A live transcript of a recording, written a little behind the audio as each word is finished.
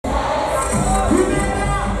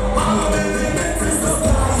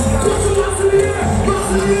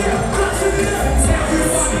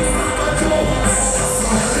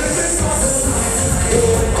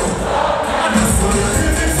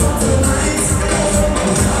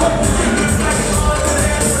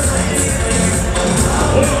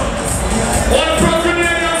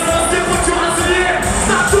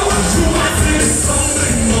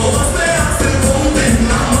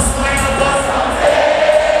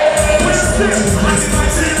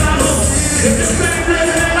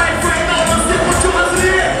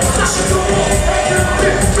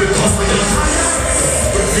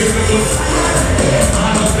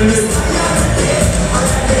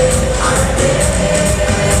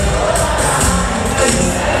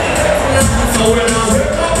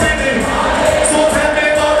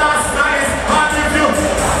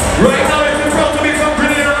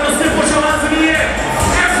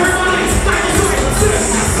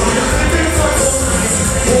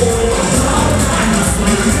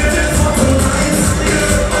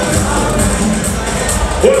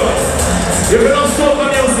If we don't stop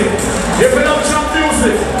the music, if we don't jump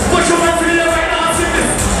music, put your hands in the air right now and sing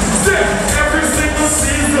this. Sing every single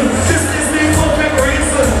season. This is the perfect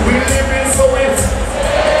reason we live in so it.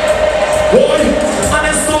 Boy, and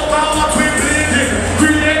it's not about what we bleeding.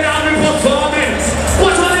 Create and we performing.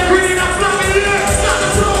 What are they bringing up from the air? Not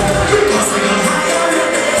the flow. Because we are higher.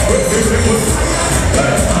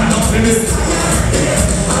 I'm not in this.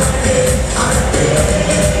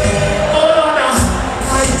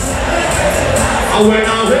 When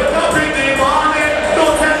I wake up in the morning,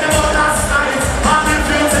 don't tell me about last night. And if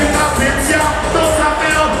you think I picture, don't tap me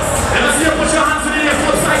up. And I see you put your hands in the air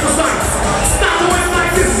from side to side. Start doing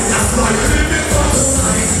like this. That's why we live it for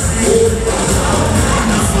tonight.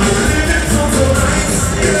 That's why we live it for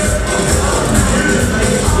tonight.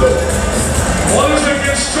 All the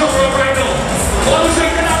drinking stronger right now. All the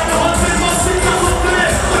drinking out the hunting must sing up to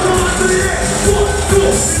this. Put your hands in the air. 1, 2.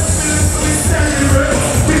 We celebrate.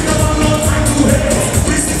 We don't have no time to hate.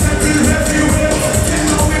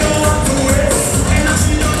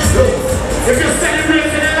 If you're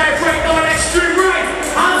celebrating your life right now on Xtreme White,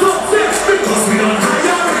 hands up, sing, because we don't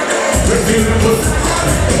hire. We're feeling good.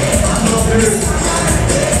 I love this.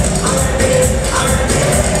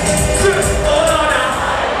 Sing, hold on now.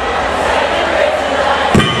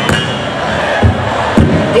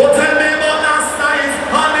 Don't tell me about last night.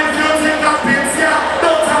 And if you think that beats ya,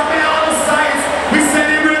 don't tell me on the sides. We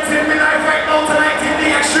celebrating my life right now tonight in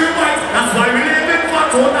the Xtreme White. That's why we live in for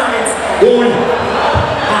tonight. Oh,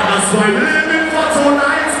 and that's why we live in for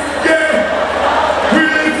tonight, yeah. We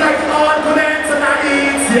live like no one could end tonight,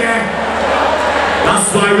 yeah. That's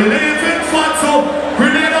why we live.